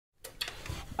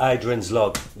Adrian's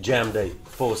log, jam date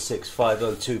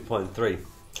 46502.3.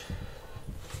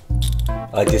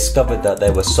 I discovered that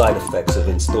there were side effects of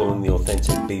installing the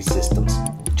authentic beat systems.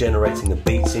 Generating a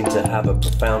beat seemed to have a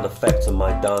profound effect on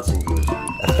my dancing groove.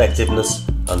 Effectiveness,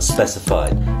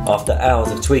 unspecified. After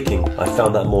hours of tweaking, I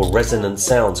found that more resonant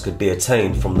sounds could be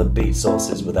attained from the beat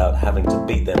sources without having to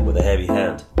beat them with a heavy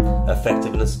hand.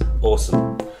 Effectiveness,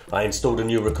 awesome. I installed a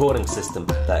new recording system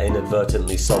that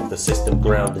inadvertently solved the system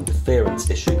ground interference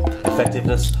issue.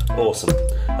 Effectiveness, awesome.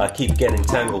 I keep getting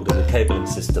tangled in the cabling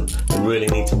system and really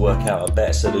need to work out a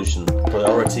better solution.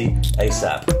 Priority,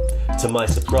 ASAP. To my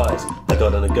surprise, I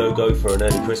got an go-go for an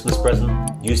early Christmas present.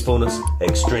 Usefulness,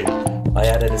 extreme. I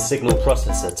added a signal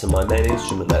processor to my main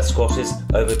instrument that squashes,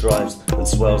 overdrives and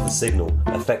swells the signal.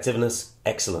 Effectiveness,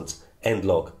 excellent. End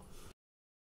log.